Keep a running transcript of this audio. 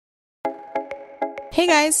Hey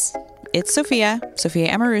guys, it's Sophia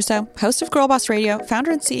Amoruso, host of Girl Boss Radio,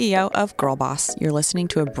 founder and CEO of Girl Boss. You're listening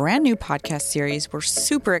to a brand new podcast series we're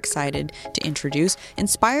super excited to introduce,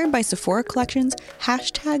 inspired by Sephora Collection's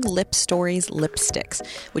 #Lip Stories Lipsticks,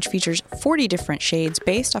 which features 40 different shades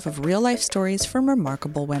based off of real life stories from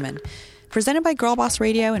remarkable women. Presented by Girl Boss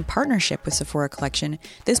Radio in partnership with Sephora Collection,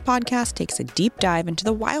 this podcast takes a deep dive into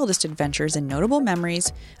the wildest adventures and notable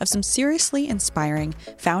memories of some seriously inspiring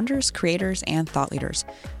founders, creators, and thought leaders.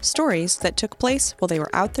 Stories that took place while they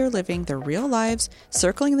were out there living their real lives,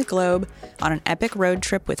 circling the globe, on an epic road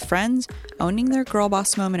trip with friends, owning their girl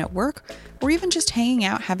boss moment at work, or even just hanging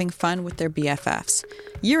out having fun with their BFFs.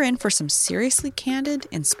 You're in for some seriously candid,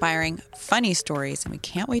 inspiring, funny stories, and we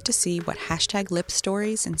can't wait to see what #Lip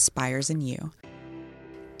Stories inspires in you.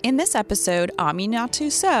 In this episode,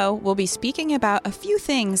 Aminatou Sow will be speaking about a few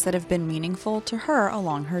things that have been meaningful to her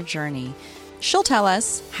along her journey. She'll tell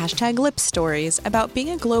us #Lip Stories about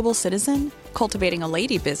being a global citizen, cultivating a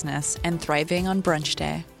lady business, and thriving on brunch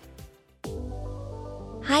day.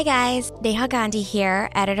 Hi guys, Neha Gandhi here,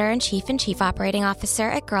 Editor-in-Chief and Chief Operating Officer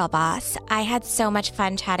at Girl Boss. I had so much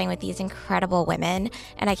fun chatting with these incredible women,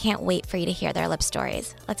 and I can't wait for you to hear their lip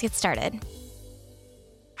stories. Let's get started.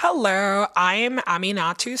 Hello, I'm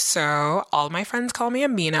Aminatou Sow. All my friends call me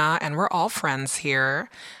Amina, and we're all friends here.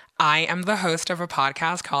 I am the host of a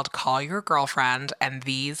podcast called Call Your Girlfriend, and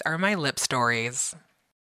these are my lip stories.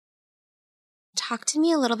 Talk to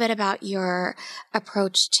me a little bit about your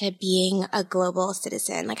approach to being a global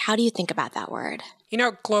citizen. Like, how do you think about that word? You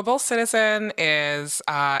know, global citizen is,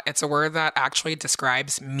 it's a word that actually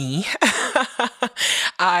describes me.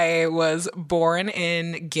 I was born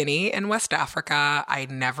in Guinea in West Africa. I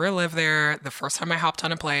never lived there. The first time I hopped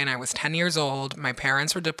on a plane, I was 10 years old. My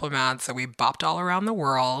parents were diplomats, so we bopped all around the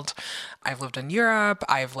world. I've lived in Europe,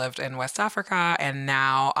 I've lived in West Africa, and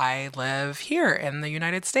now I live here in the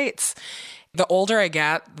United States. The older I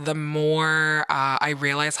get, the more I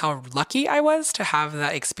realize how lucky I was to have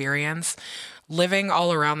that experience. Living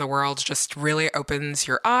all around the world just really opens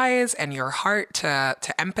your eyes and your heart to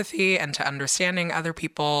empathy and to understanding other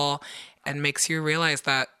people, and makes you realize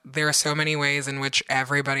that there are so many ways in which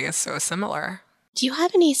everybody is so similar. Do you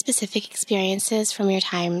have any specific experiences from your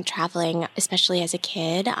time traveling, especially as a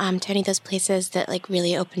kid, to any of those places that like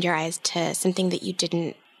really opened your eyes to something that you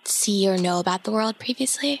didn't see or know about the world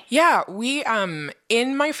previously? Yeah, we,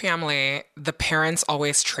 in my family, the parents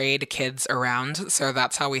always trade kids around. So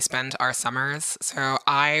that's how we spend our summers. So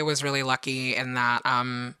I was really lucky in that,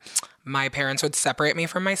 my parents would separate me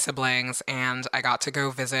from my siblings, and I got to go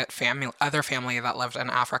visit other family that lived in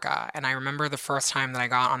Africa. And I remember the first time that I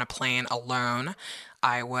got on a plane alone.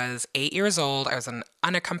 I was 8 years old. I was an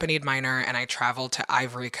unaccompanied minor, and I traveled to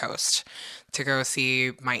Ivory Coast to go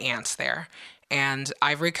see my aunts there. And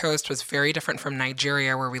Ivory Coast was very different from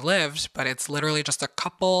Nigeria, where we lived, but it's literally just a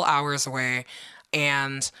couple hours away.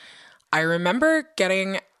 And I remember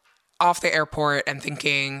getting off the airport and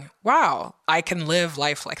thinking, wow, I can live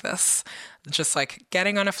life like this. Just like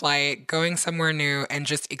getting on a flight, going somewhere new, and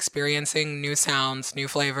just experiencing new sounds, new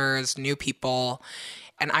flavors, new people.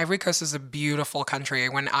 And Ivory Coast is a beautiful country.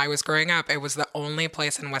 When I was growing up, it was the only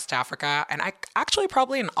place in West Africa, and actually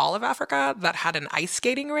probably in all of Africa, that had an ice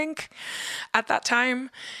skating rink at that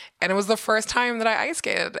time. And it was the first time that I ice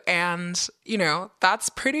skated. And, you know, that's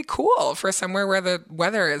pretty cool for somewhere where the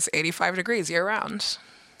weather is 85 degrees year round.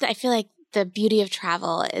 I feel like the beauty of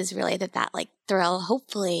travel is really that like thrill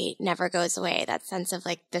hopefully never goes away. That sense of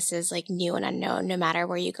like, this is like new and unknown no matter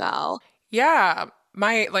where you go. Yeah.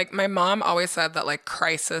 My mom always said that like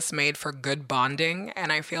crisis made for good bonding.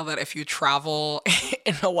 And I feel that if you travel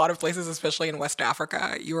in a lot of places, especially in West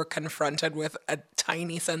Africa, you are confronted with a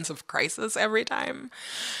tiny sense of crisis every time.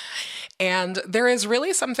 And there is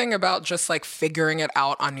really something about just like figuring it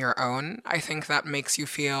out on your own. I think that makes you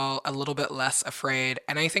feel a little bit less afraid.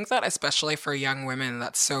 And I think that especially for young women,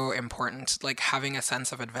 that's so important, like having a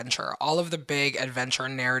sense of adventure. All of the big adventure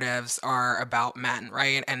narratives are about men,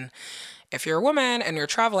 right? And if you're a woman and you're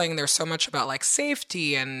traveling, there's so much about like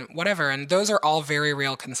safety and whatever. And those are all very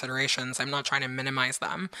real considerations. I'm not trying to minimize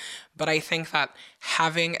them. But I think that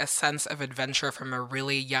having a sense of adventure from a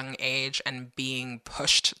really young age and being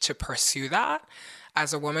pushed to pursue that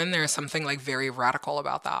as a woman, there's something like very radical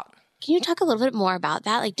about that. Can you talk a little bit more about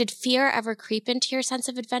that? Like, did fear ever creep into your sense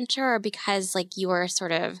of adventure, or because like you were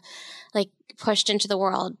sort of like pushed into the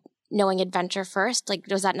world knowing adventure first? Like,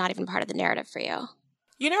 was that not even part of the narrative for you?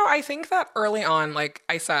 I think that early on, like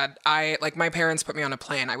I said, my parents put me on a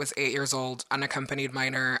plane. I was 8 years old, unaccompanied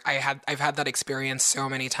minor. I've had that experience so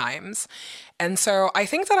many times. And so I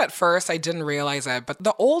think that at first I didn't realize it, but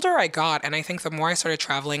the older I got, and I think the more I started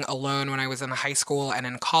traveling alone when I was in high school and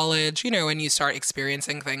in college, and you start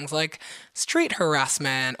experiencing things like street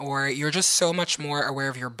harassment, or you're just so much more aware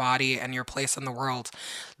of your body and your place in the world,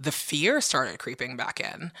 the fear started creeping back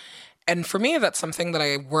in. And for me, that's something that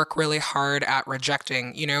I work really hard at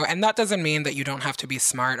rejecting, and that doesn't mean that you don't have to be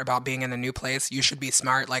smart about being in a new place. You should be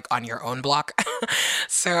smart, like, on your own block.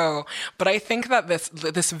 But I think that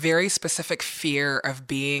this very specific fear of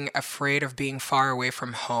being afraid of being far away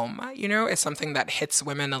from home, is something that hits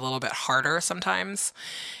women a little bit harder sometimes.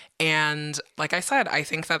 And like I said, I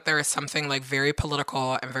think that there is something like very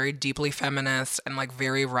political and very deeply feminist and like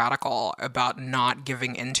very radical about not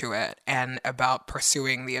giving into it and about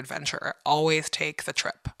pursuing the adventure. Always take the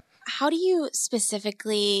trip. How do you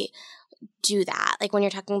specifically do that? Like when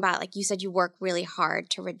you're talking about, like you said, you work really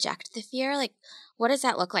hard to reject the fear. Like what does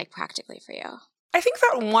that look like practically for you? I think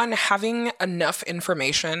that one, having enough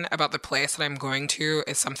information about the place that I'm going to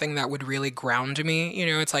is something that would really ground me.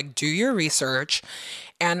 It's like, do your research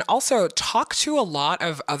and also talk to a lot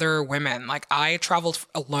of other women. Like I traveled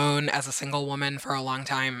alone as a single woman for a long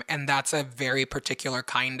time, and that's a very particular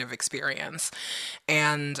kind of experience.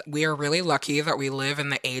 And we are really lucky that we live in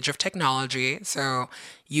the age of technology. So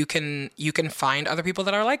you can find other people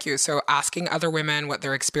that are like you. So asking other women what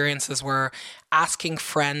their experiences were, asking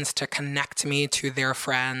friends to connect me to their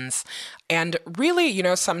friends. And really,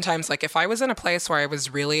 sometimes like if I was in a place where I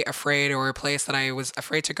was really afraid or a place that I was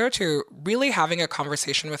afraid to go to, really having a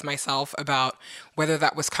conversation with myself about whether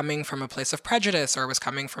that was coming from a place of prejudice or was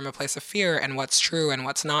coming from a place of fear and what's true and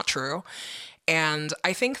what's not true. And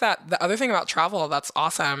I think that the other thing about travel that's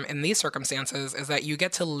awesome in these circumstances is that you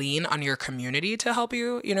get to lean on your community to help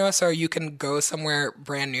you, so you can go somewhere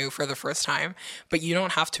brand new for the first time, but you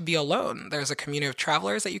don't have to be alone. There's a community of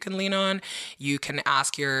travelers that you can lean on. You can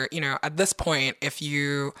ask your, at this point, if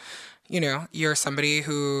you're somebody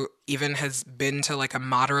who even has been to like a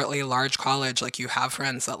moderately large college, like you have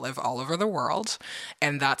friends that live all over the world,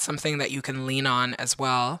 and that's something that you can lean on as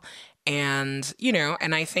well. And,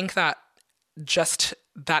 and I think that just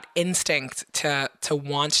that instinct to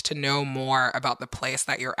want to know more about the place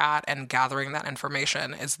that you're at and gathering that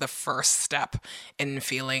information is the first step in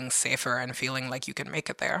feeling safer and feeling like you can make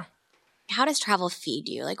it there. How does travel feed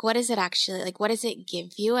you? Like, what is it actually, like, what does it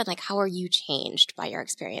give you? And like, how are you changed by your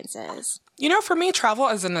experiences? For me, travel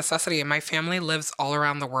is a necessity. My family lives all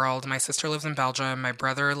around the world. My sister lives in Belgium. My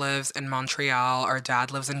brother lives in Montreal. Our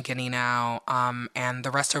dad lives in Guinea now. And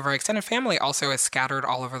the rest of our extended family also is scattered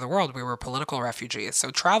all over the world. We were political refugees.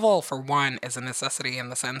 So travel, for one, is a necessity in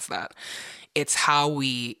the sense that it's how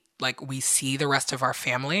we see the rest of our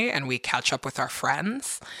family and we catch up with our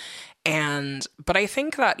friends. But I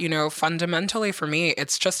think that, fundamentally for me,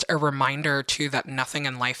 it's just a reminder too that nothing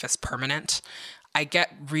in life is permanent. I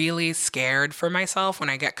get really scared for myself when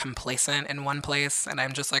I get complacent in one place and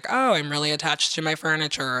I'm just like, oh, I'm really attached to my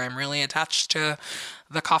furniture. I'm really attached to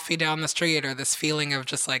the coffee down the street, or this feeling of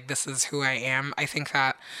just like, this is who I am. I think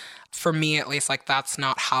that for me, at least, like that's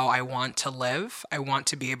not how I want to live. I want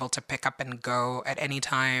to be able to pick up and go at any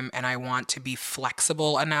time. And I want to be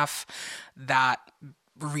flexible enough that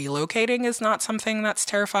relocating is not something that's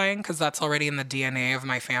terrifying, because that's already in the DNA of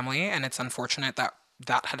my family. And it's unfortunate that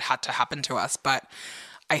had to happen to us. But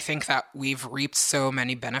I think that we've reaped so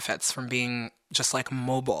many benefits from being just like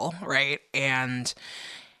mobile, right? And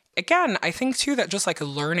again, I think too that just like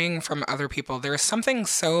learning from other people, there's something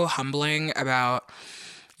so humbling about,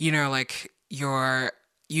 like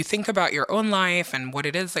you think about your own life and what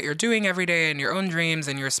it is that you're doing every day and your own dreams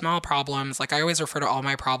and your small problems. Like I always refer to all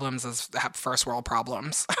my problems as first world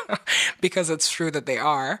problems because it's true that they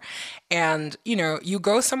are. And, you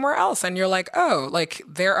go somewhere else and you're like, oh, like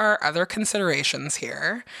there are other considerations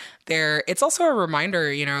here. It's also a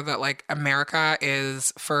reminder, that like America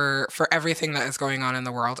is for everything that is going on in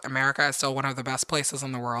the world. America is still one of the best places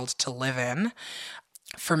in the world to live in,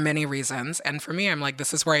 for many reasons. And for me, I'm like,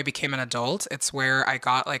 this is where I became an adult. It's where I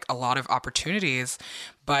got like a lot of opportunities,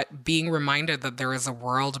 but being reminded that there is a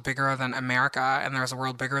world bigger than America and there's a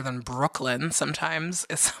world bigger than Brooklyn sometimes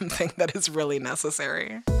is something that is really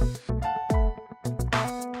necessary.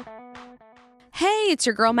 Hey, it's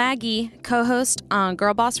your girl Maggie, co-host on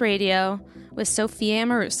Girl Boss Radio with Sophia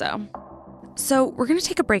Amoruso. So we're going to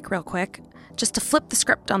take a break real quick, just to flip the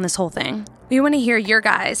script on this whole thing. We want to hear your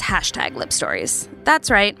guys' #lip stories.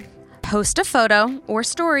 That's right. Post a photo or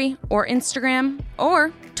story or Instagram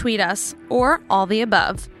or tweet us or all the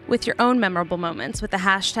above with your own memorable moments with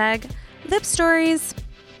the #lip stories.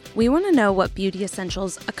 We want to know what beauty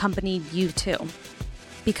essentials accompanied you too.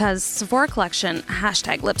 Because Sephora Collection,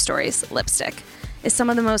 #LipStories lipstick, is some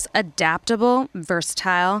of the most adaptable,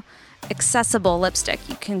 versatile, accessible lipstick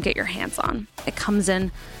you can get your hands on. It comes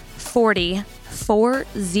in 40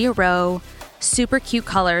 super cute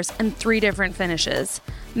colors and 3 different finishes: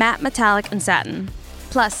 matte, metallic, and satin.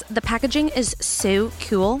 Plus, the packaging is so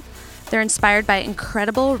cool. They're inspired by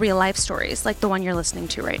incredible real-life stories like the one you're listening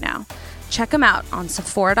to right now. Check them out on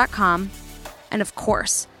Sephora.com. And of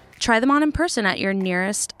course, try them on in person at your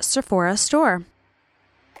nearest Sephora store.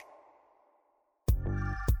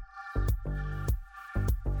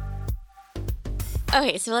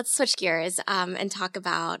 Okay, so let's switch gears and talk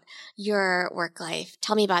about your work life.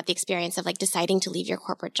 Tell me about the experience of deciding to leave your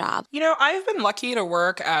corporate job. I've been lucky to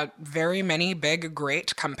work at very many big,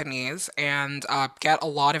 great companies and get a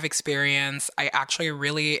lot of experience. I actually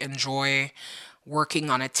really enjoy working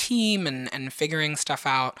on a team and figuring stuff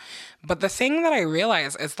out. But the thing that I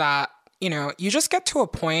realize is that, you just get to a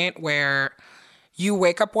point where you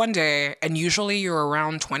wake up one day and usually you're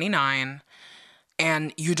around 29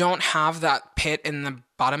 and you don't have that pit in the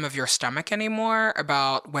bottom of your stomach anymore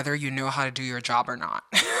about whether you know how to do your job or not.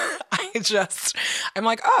 I'm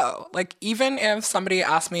like, even if somebody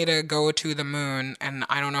asked me to go to the moon and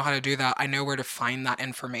I don't know how to do that, I know where to find that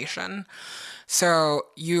information. So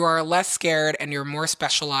you are less scared and you're more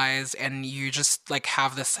specialized and you just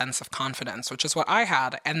have this sense of confidence, which is what I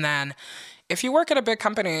had. And then if you work at a big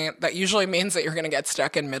company, that usually means that you're going to get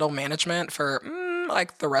stuck in middle management for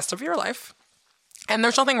the rest of your life. And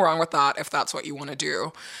there's nothing wrong with that if that's what you want to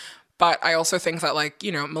do. But I also think that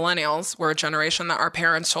millennials were a generation that our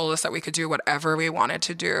parents told us that we could do whatever we wanted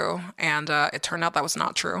to do. And it turned out that was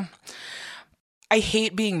not true. I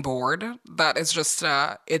hate being bored. That is just,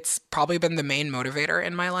 it's probably been the main motivator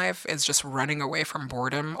in my life, is just running away from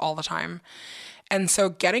boredom all the time. And so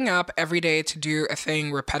getting up every day to do a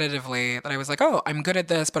thing repetitively that I was like, oh, I'm good at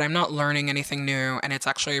this, but I'm not learning anything new. And it's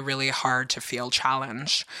actually really hard to feel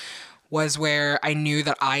challenged, was where I knew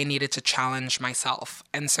that I needed to challenge myself.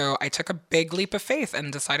 And so I took a big leap of faith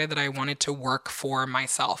and decided that I wanted to work for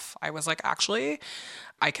myself. I was like, actually,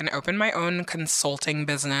 I can open my own consulting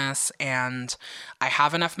business and I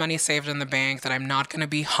have enough money saved in the bank that I'm not going to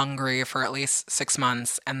be hungry for at least 6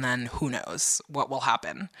 months. And then who knows what will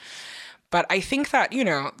happen. But I think that,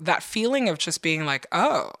 that feeling of just being like,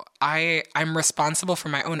 oh, I'm responsible for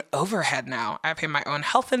my own overhead now. I pay my own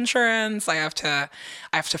health insurance. I have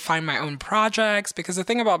to find my own projects, because the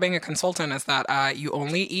thing about being a consultant is that you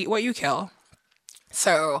only eat what you kill.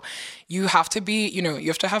 So you have to be, you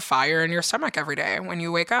have to have fire in your stomach every day when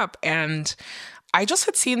you wake up. And I just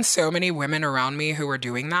had seen so many women around me who were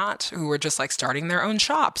doing that, who were just starting their own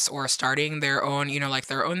shops or starting their own,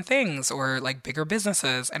 their own things or bigger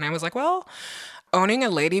businesses. And I was like, well, owning a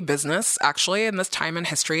lady business actually in this time in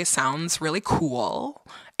history sounds really cool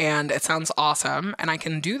and it sounds awesome and I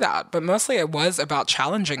can do that. But mostly it was about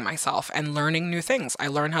challenging myself and learning new things. I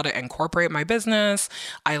learned how to incorporate my business.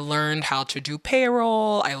 I learned how to do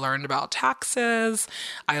payroll. I learned about taxes.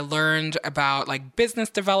 I learned about business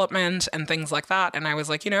development and things like that. And I was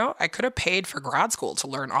like, I could have paid for grad school to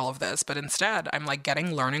learn all of this, but instead I'm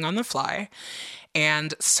getting learning on the fly.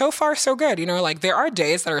 And so far, so good. There are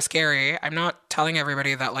days that are scary. I'm not telling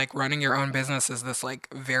everybody that running your own business is this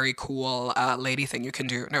very cool lady thing you can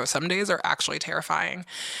do. No, some days are actually terrifying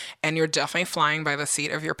and you're definitely flying by the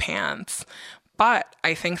seat of your pants. But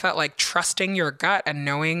I think that trusting your gut and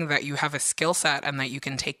knowing that you have a skill set and that you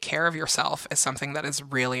can take care of yourself is something that is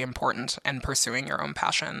really important, and pursuing your own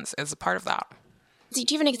passions is a part of that. Do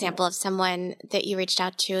you have an example of someone that you reached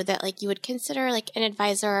out to that you would consider an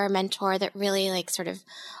advisor or a mentor that really sort of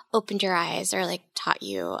opened your eyes or taught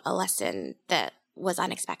you a lesson that was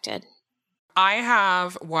unexpected? I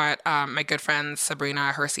have what my good friend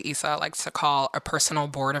Sabrina Hersey Issa likes to call a personal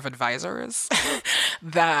board of advisors.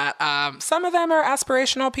 That some of them are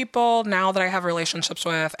aspirational people now that I have relationships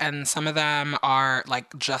with, and some of them are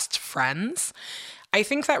just friends. I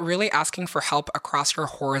think that really asking for help across your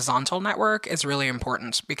horizontal network is really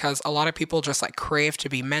important, because a lot of people just crave to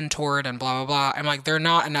be mentored and blah, blah, blah. I'm there are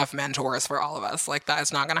not enough mentors for all of us. That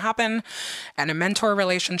is not going to happen. And a mentor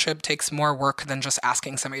relationship takes more work than just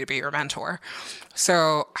asking somebody to be your mentor.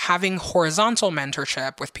 So having horizontal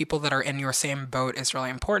mentorship with people that are in your same boat is really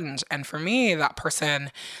important. And for me, that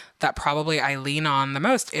person that probably I lean on the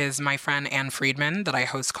most is my friend Anne Friedman that I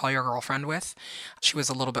host Call Your Girlfriend with. She was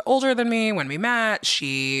a little bit older than me when we met.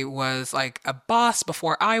 She was like a boss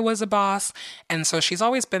before I was a boss. And so she's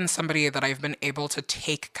always been somebody that I've been able to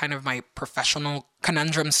take kind of my professional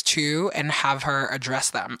conundrums to and have her address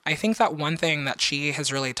them. I think that one thing that she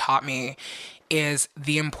has really taught me is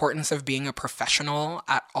the importance of being a professional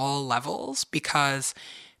at all levels, because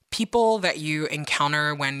people that you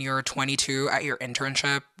encounter when you're 22 at your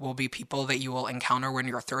internship will be people that you will encounter when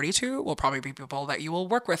you're 32, will probably be people that you will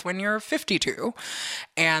work with when you're 52.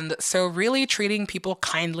 And so really treating people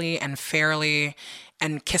kindly and fairly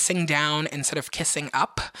and kissing down instead of kissing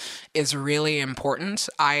up is really important.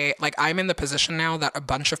 I'm in the position now that a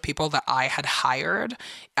bunch of people that I had hired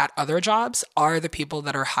at other jobs are the people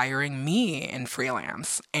that are hiring me in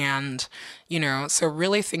freelance. And, so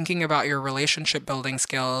really thinking about your relationship building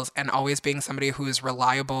skills and always being somebody who is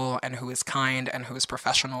reliable and who is kind and who is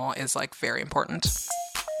professional is like very important.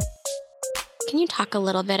 Can you talk a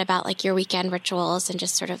little bit about like your weekend rituals and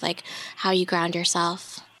just sort of like how you ground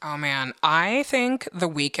yourself? Oh man, I think the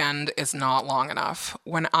weekend is not long enough.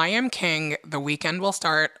 When I am king, the weekend will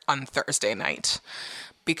start on Thursday night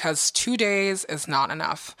because 2 days is not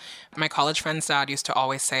enough. My college friend's dad used to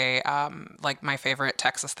always say, like my favorite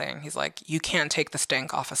Texas thing, he's like, you can't take the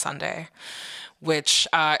stink off a Sunday, which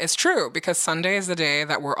is true because Sunday is the day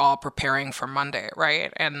that we're all preparing for Monday,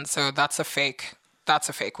 right? And so that's a fake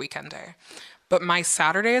weekend day. But my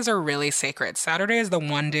Saturdays are really sacred. Saturday is the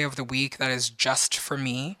one day of the week that is just for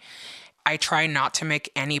me. I try not to make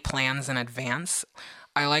any plans in advance.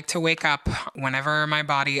 I like to wake up whenever my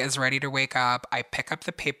body is ready to wake up. I pick up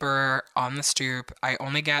the paper on the stoop. I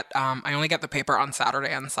only get the paper on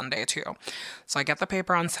Saturday and Sunday too. So I get the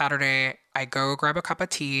paper on Saturday. I go grab a cup of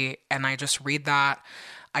tea and I just read that.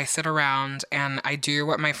 I sit around and I do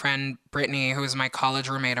what my friend Brittany, who is my college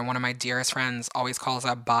roommate and one of my dearest friends, always calls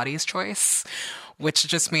a body's choice, which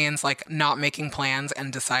just means like not making plans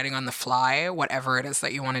and deciding on the fly, whatever it is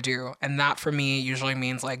that you want to do. And that for me usually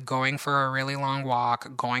means like going for a really long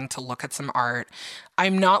walk, going to look at some art.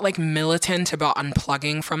 I'm not like militant about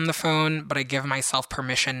unplugging from the phone, but I give myself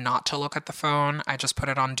permission not to look at the phone. I just put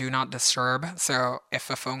it on do not disturb. So if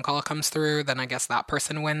a phone call comes through, then I guess that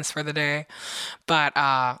person wins for the day. But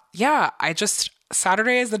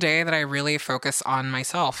Saturday is the day that I really focus on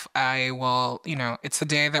myself. I will, it's the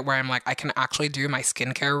day where I'm like, I can actually do my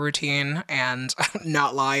skincare routine and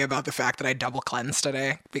not lie about the fact that I double cleansed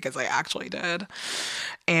today because I actually did.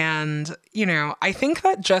 And, I think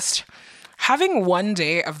that just having one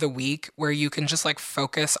day of the week where you can just like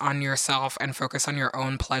focus on yourself and focus on your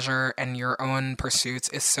own pleasure and your own pursuits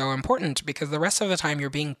is so important because the rest of the time you're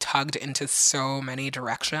being tugged into so many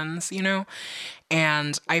directions,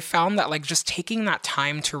 And I found that like just taking that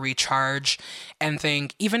time to recharge and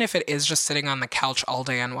think, even if it is just sitting on the couch all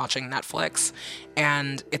day and watching Netflix,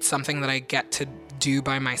 and it's something that I get to do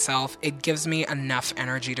by myself, it gives me enough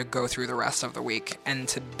energy to go through the rest of the week and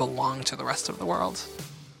to belong to the rest of the world.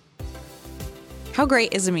 How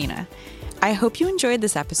great is Amina? I hope you enjoyed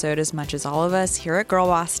this episode as much as all of us here at Girl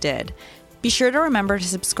Boss did. Be sure to remember to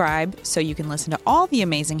subscribe so you can listen to all the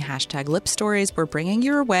amazing #lip stories we're bringing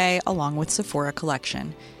your way along with Sephora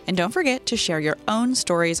Collection. And don't forget to share your own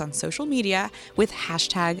stories on social media with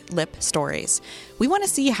 #lip stories. We want to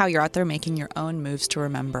see how you're out there making your own moves to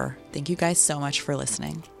remember. Thank you guys so much for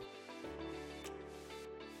listening.